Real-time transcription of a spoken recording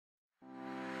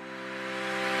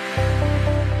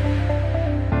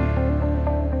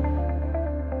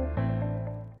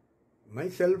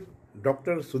myself,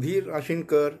 Dr. Sudheer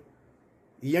Rashinkar,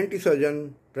 ENT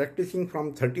surgeon practicing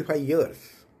from 35 years.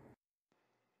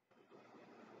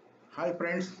 Hi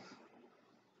friends,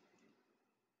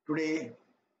 today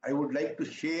I would like to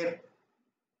share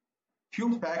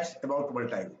few facts about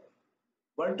vertigo.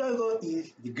 Vertigo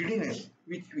is the giddiness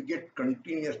which we get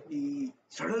continuously,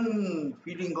 sudden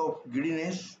feeling of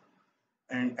giddiness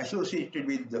and associated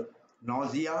with the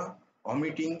nausea,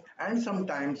 vomiting and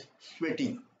sometimes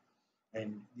sweating.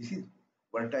 And this is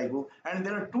vertigo. And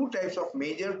there are two types of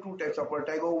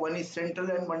vertigo. One is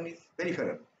central and one is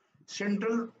peripheral.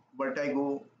 Central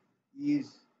vertigo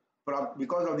is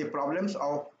because of the problems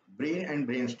of brain and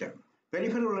brainstem.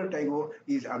 Peripheral vertigo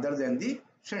is other than the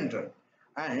central.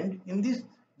 And in this,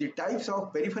 the types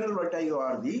of peripheral vertigo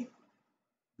are the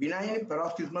benign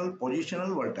paroxysmal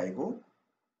positional vertigo,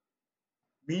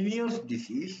 Meniere's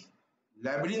disease,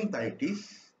 labyrinthitis,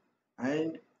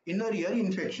 and inner ear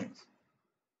infections.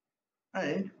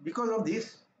 And because of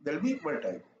this, there will be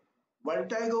vertigo.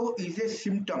 Vertigo is a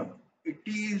symptom. It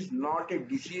is not a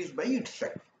disease by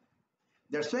itself.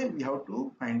 That's why we have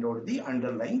to find out the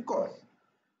underlying cause.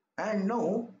 And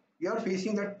now we are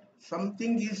facing that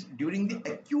something is during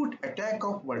the acute attack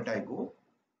of vertigo.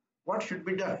 What should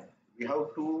be done? We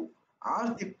have to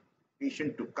ask the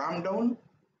patient to calm down.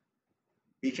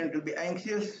 Patient will be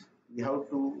anxious. We have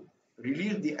to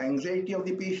release the anxiety of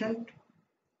the patient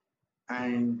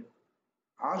and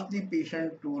ask the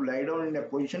patient to lie down in a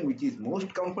position which is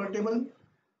most comfortable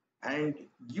and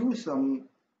give some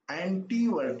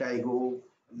anti-vertigo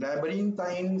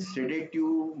labyrinthine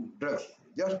sedative drugs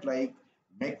just like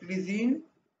meclizine,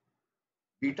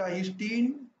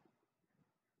 beta-histine,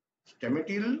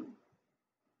 stemetil,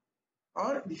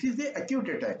 or this is the acute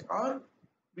attack, or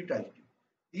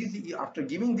beta-histine. After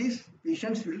giving this,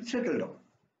 patients will settle down.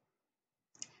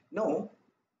 Now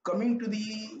coming to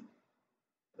the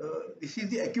this is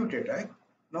the acute attack.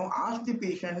 Now ask the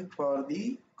patient for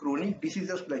the chronic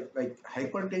diseases like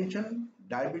hypertension,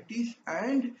 diabetes,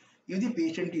 and if the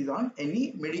patient is on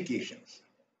any medications.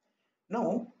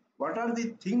 Now, what are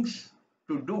the things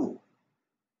to do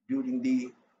during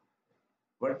the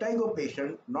vertigo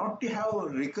patient not to have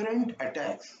recurrent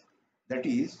attacks? That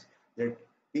is, that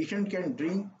patient can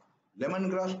drink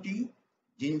lemongrass tea,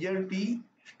 ginger tea,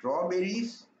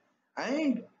 strawberries,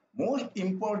 and most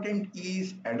important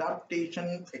is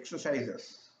adaptation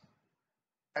exercises.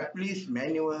 Applis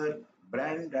maneuver,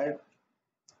 brand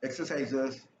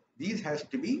exercises. These has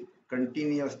to be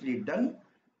continuously done,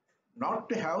 not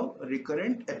to have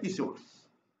recurrent episodes.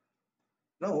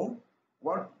 Now,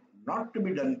 what not to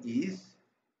be done is,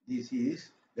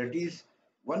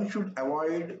 one should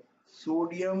avoid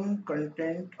sodium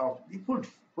content of the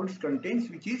foods contains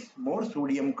which is more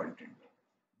sodium content.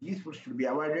 These foods should be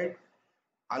avoided.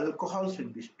 Alcohol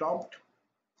should be stopped,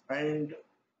 and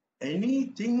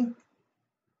anything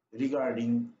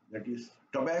regarding, that is,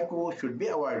 tobacco should be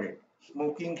avoided,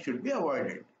 smoking should be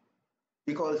avoided,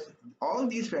 because all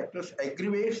these factors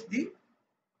aggravates the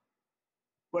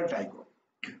vertigo.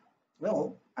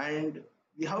 Now, and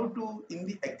we have to, in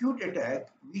the acute attack,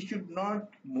 we should not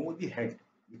move the head,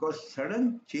 because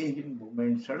sudden change in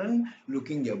movement, sudden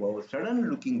looking above, sudden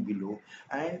looking below,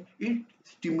 and it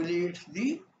stimulates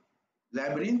the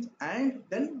labyrinth and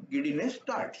then giddiness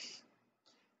starts.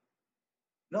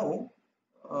 Now,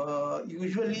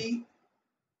 usually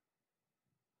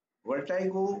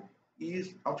vertigo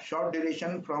is of short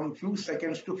duration from few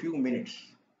seconds to few minutes.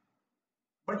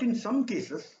 But in some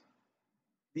cases,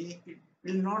 it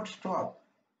will not stop.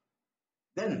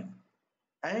 Then,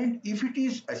 and if it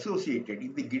is associated,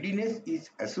 if the giddiness is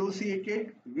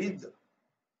associated with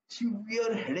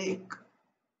severe headache,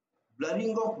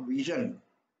 blurring of vision,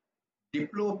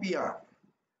 diplopia,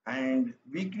 and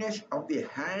weakness of the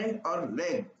hand or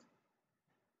leg,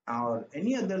 or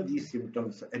any other these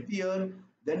symptoms appear,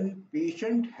 then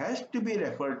patient has to be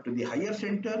referred to the higher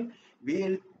center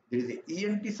where there is a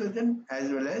ENT surgeon as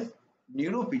well as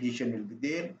neurophysician will be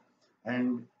there,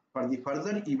 and for the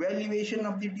further evaluation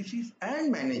of the disease and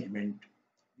management,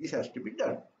 this has to be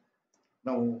done.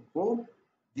 Now, hope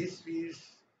this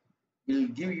will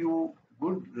give you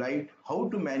good light how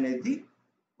to manage the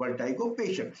vertigo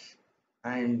patients.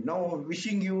 And now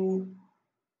wishing you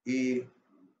a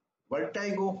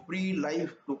vertigo free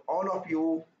life to all of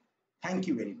you. Thank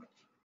you very much.